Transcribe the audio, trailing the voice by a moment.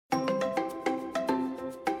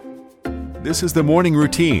This is the Morning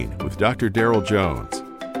Routine with Dr. Darrell Jones.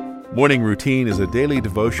 Morning Routine is a daily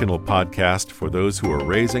devotional podcast for those who are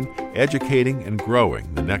raising, educating, and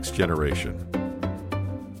growing the next generation.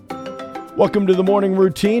 Welcome to the Morning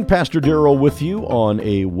Routine. Pastor Darrell with you on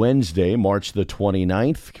a Wednesday, March the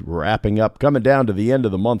 29th. Wrapping up, coming down to the end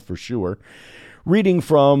of the month for sure. Reading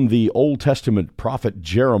from the Old Testament prophet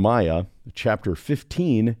Jeremiah, chapter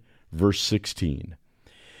 15, verse 16.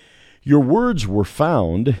 Your words were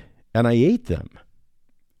found, and I ate them,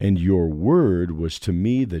 and your word was to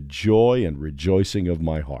me the joy and rejoicing of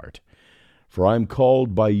my heart. For I am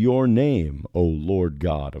called by your name, O Lord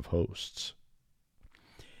God of hosts.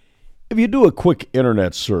 If you do a quick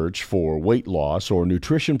internet search for weight loss or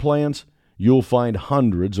nutrition plans, you'll find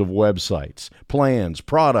hundreds of websites, plans,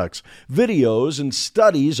 products, videos, and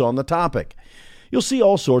studies on the topic. You'll see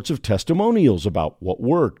all sorts of testimonials about what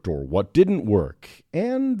worked or what didn't work,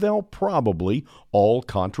 and they'll probably all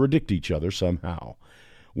contradict each other somehow.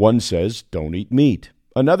 One says, don't eat meat.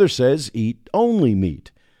 Another says, eat only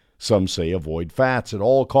meat. Some say avoid fats at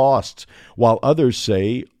all costs, while others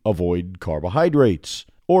say avoid carbohydrates.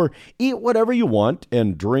 Or eat whatever you want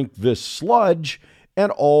and drink this sludge,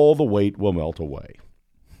 and all the weight will melt away.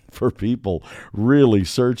 For people really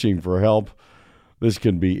searching for help, this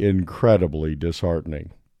can be incredibly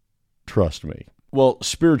disheartening. Trust me. Well,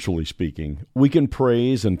 spiritually speaking, we can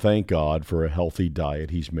praise and thank God for a healthy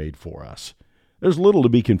diet He's made for us. There's little to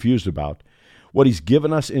be confused about. What He's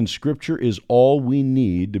given us in Scripture is all we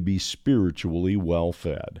need to be spiritually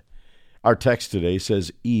well-fed. Our text today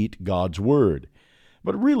says, eat God's Word.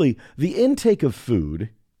 But really, the intake of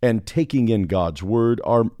food and taking in God's Word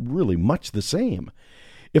are really much the same.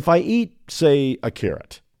 If I eat, say, a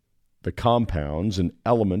carrot, the compounds and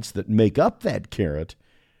elements that make up that carrot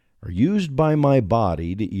are used by my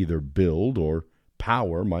body to either build or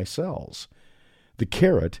power my cells. The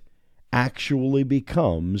carrot actually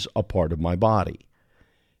becomes a part of my body.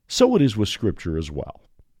 So it is with Scripture as well.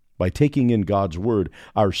 By taking in God's Word,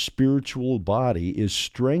 our spiritual body is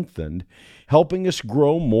strengthened, helping us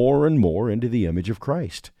grow more and more into the image of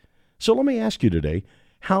Christ. So let me ask you today,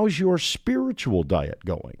 how's your spiritual diet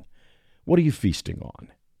going? What are you feasting on?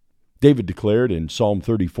 David declared in Psalm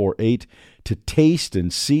 34:8, to taste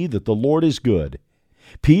and see that the Lord is good.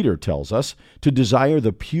 Peter tells us to desire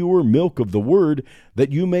the pure milk of the Word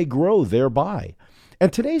that you may grow thereby.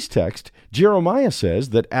 And today's text, Jeremiah says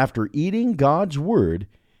that after eating God's Word,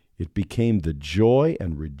 it became the joy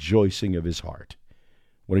and rejoicing of his heart.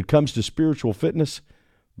 When it comes to spiritual fitness,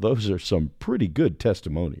 those are some pretty good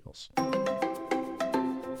testimonials.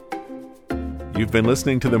 You've been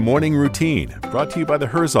listening to the Morning Routine, brought to you by the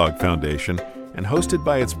Herzog Foundation and hosted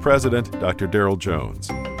by its president, Dr. Darrell Jones.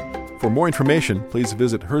 For more information, please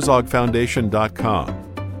visit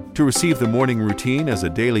herzogfoundation.com. To receive the Morning Routine as a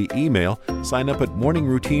daily email, sign up at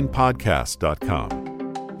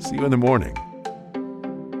morningroutinepodcast.com. See you in the morning.